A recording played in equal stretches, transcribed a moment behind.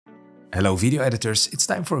Hello video editors, it's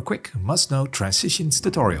time for a quick must-know transitions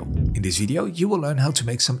tutorial. In this video you will learn how to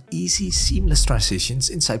make some easy seamless transitions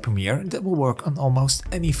inside Premiere that will work on almost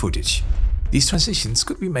any footage. These transitions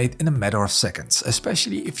could be made in a matter of seconds,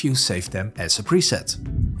 especially if you save them as a preset.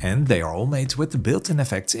 And they are all made with the built-in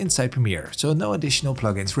effects inside Premiere, so no additional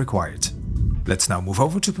plugins required. Let's now move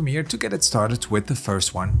over to Premiere to get it started with the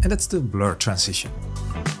first one, and that's the blur transition.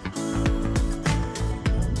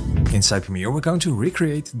 Inside Premiere we're going to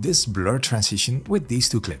recreate this blur transition with these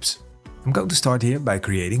two clips. I'm going to start here by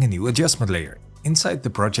creating a new adjustment layer. Inside the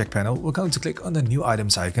project panel we're going to click on the new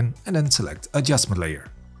items icon and then select adjustment layer.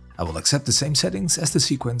 I will accept the same settings as the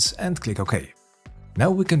sequence and click OK. Now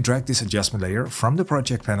we can drag this adjustment layer from the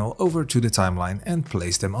project panel over to the timeline and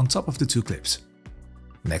place them on top of the two clips.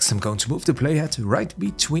 Next I'm going to move the playhead right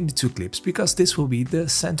between the two clips because this will be the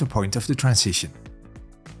center point of the transition.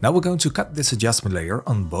 Now we're going to cut this adjustment layer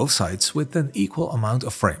on both sides with an equal amount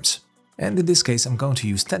of frames. And in this case I'm going to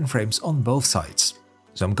use 10 frames on both sides.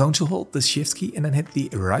 So I'm going to hold the shift key and then hit the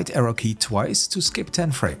right arrow key twice to skip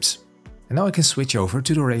 10 frames. And now I can switch over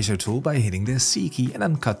to the razor tool by hitting the C key and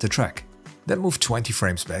then cut the track. Then move 20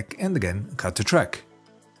 frames back and again cut the track.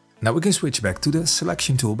 Now we can switch back to the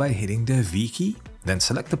selection tool by hitting the V key, then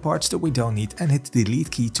select the parts that we don't need and hit the delete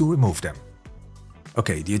key to remove them.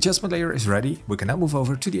 Okay, the adjustment layer is ready. We can now move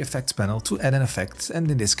over to the effects panel to add an effect, and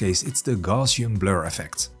in this case it's the Gaussian blur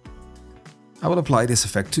effect. I will apply this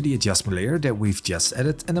effect to the adjustment layer that we've just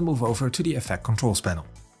added and then move over to the effect controls panel.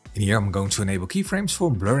 In here I'm going to enable keyframes for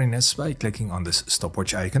blurriness by clicking on this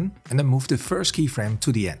stopwatch icon and then move the first keyframe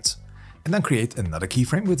to the end. And then create another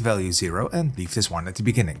keyframe with value 0 and leave this one at the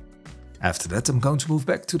beginning. After that I'm going to move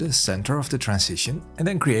back to the center of the transition and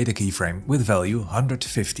then create a keyframe with value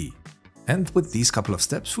 150. And with these couple of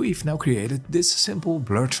steps we've now created this simple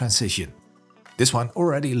blur transition. This one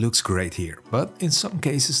already looks great here, but in some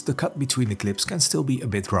cases the cut between the clips can still be a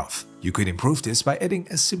bit rough. You could improve this by adding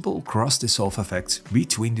a simple cross dissolve effect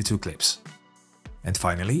between the two clips. And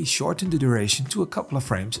finally shorten the duration to a couple of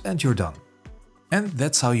frames and you're done. And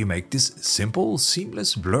that's how you make this simple,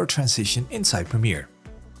 seamless blur transition inside Premiere.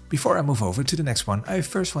 Before I move over to the next one, I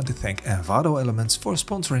first want to thank Envato Elements for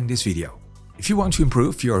sponsoring this video. If you want to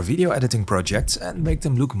improve your video editing projects and make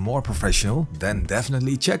them look more professional, then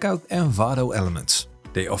definitely check out Envato Elements.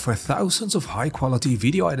 They offer thousands of high-quality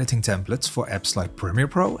video editing templates for apps like Premiere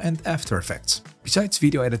Pro and After Effects. Besides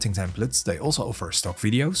video editing templates, they also offer stock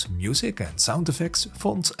videos, music and sound effects,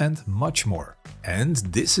 fonts and much more. And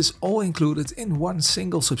this is all included in one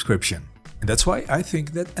single subscription. And that's why I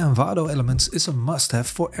think that Envato Elements is a must-have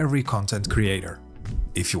for every content creator.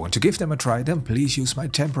 If you want to give them a try, then please use my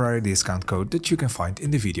temporary discount code that you can find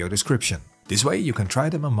in the video description. This way you can try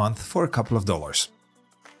them a month for a couple of dollars.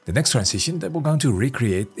 The next transition that we're going to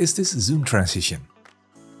recreate is this zoom transition.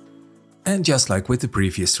 And just like with the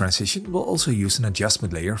previous transition, we'll also use an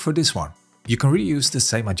adjustment layer for this one. You can reuse the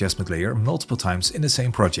same adjustment layer multiple times in the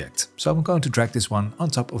same project, so I'm going to drag this one on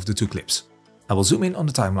top of the two clips. I will zoom in on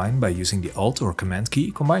the timeline by using the Alt or Command key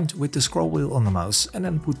combined with the scroll wheel on the mouse and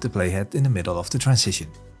then put the playhead in the middle of the transition.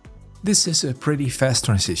 This is a pretty fast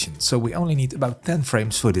transition, so we only need about 10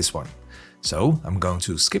 frames for this one. So I'm going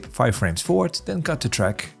to skip 5 frames forward, then cut the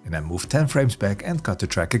track, and then move 10 frames back and cut the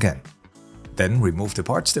track again. Then remove the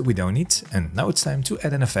parts that we don't need, and now it's time to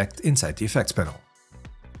add an effect inside the effects panel.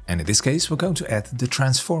 And in this case we're going to add the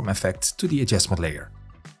transform effect to the adjustment layer.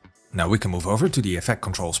 Now we can move over to the effect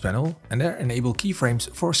controls panel and there enable keyframes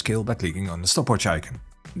for scale by clicking on the stopwatch icon.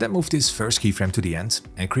 Then move this first keyframe to the end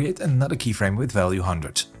and create another keyframe with value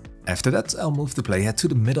 100. After that I'll move the playhead to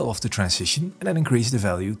the middle of the transition and then increase the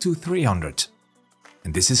value to 300.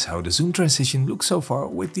 And this is how the zoom transition looks so far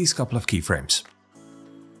with these couple of keyframes.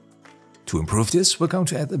 To improve this we're going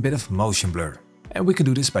to add a bit of motion blur. And we can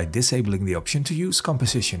do this by disabling the option to use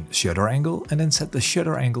composition shutter angle and then set the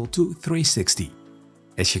shutter angle to 360.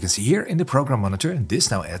 As you can see here in the program monitor,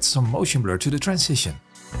 this now adds some motion blur to the transition.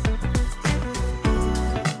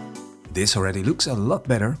 This already looks a lot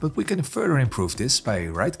better, but we can further improve this by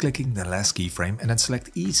right-clicking the last keyframe and then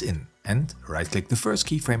select ease in, and right-click the first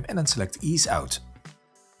keyframe and then select ease out.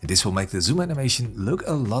 And this will make the zoom animation look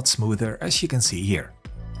a lot smoother, as you can see here.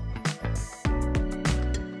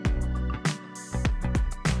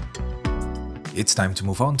 It's time to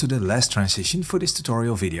move on to the last transition for this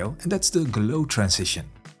tutorial video, and that's the glow transition.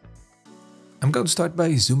 I'm going to start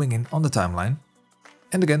by zooming in on the timeline,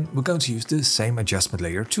 and again we're going to use the same adjustment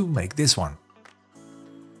layer to make this one.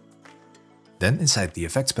 Then inside the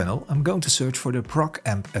effects panel I'm going to search for the proc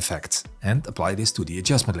amp effect and apply this to the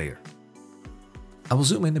adjustment layer. I will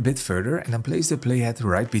zoom in a bit further and then place the playhead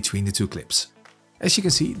right between the two clips. As you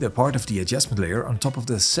can see, the part of the adjustment layer on top of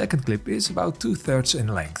the second clip is about 2/3 in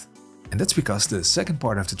length. And that's because the second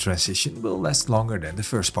part of the transition will last longer than the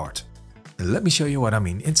first part. Let me show you what I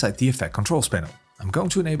mean inside the effect controls panel. I'm going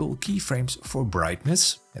to enable keyframes for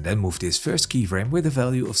brightness and then move this first keyframe with a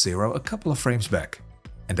value of 0 a couple of frames back.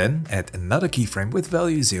 And then add another keyframe with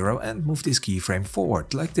value 0 and move this keyframe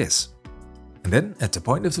forward like this. And then at the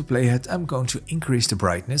point of the playhead I'm going to increase the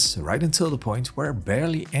brightness right until the point where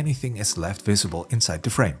barely anything is left visible inside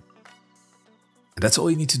the frame. And that's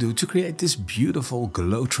all you need to do to create this beautiful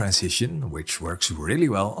glow transition, which works really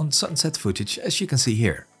well on sunset footage as you can see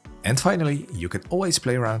here. And finally, you can always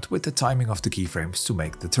play around with the timing of the keyframes to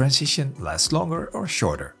make the transition last longer or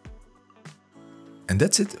shorter. And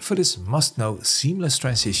that's it for this must-know seamless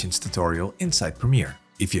transitions tutorial inside Premiere.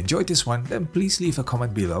 If you enjoyed this one, then please leave a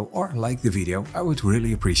comment below or like the video, I would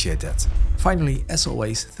really appreciate that. Finally, as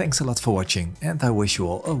always, thanks a lot for watching and I wish you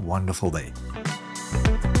all a wonderful day.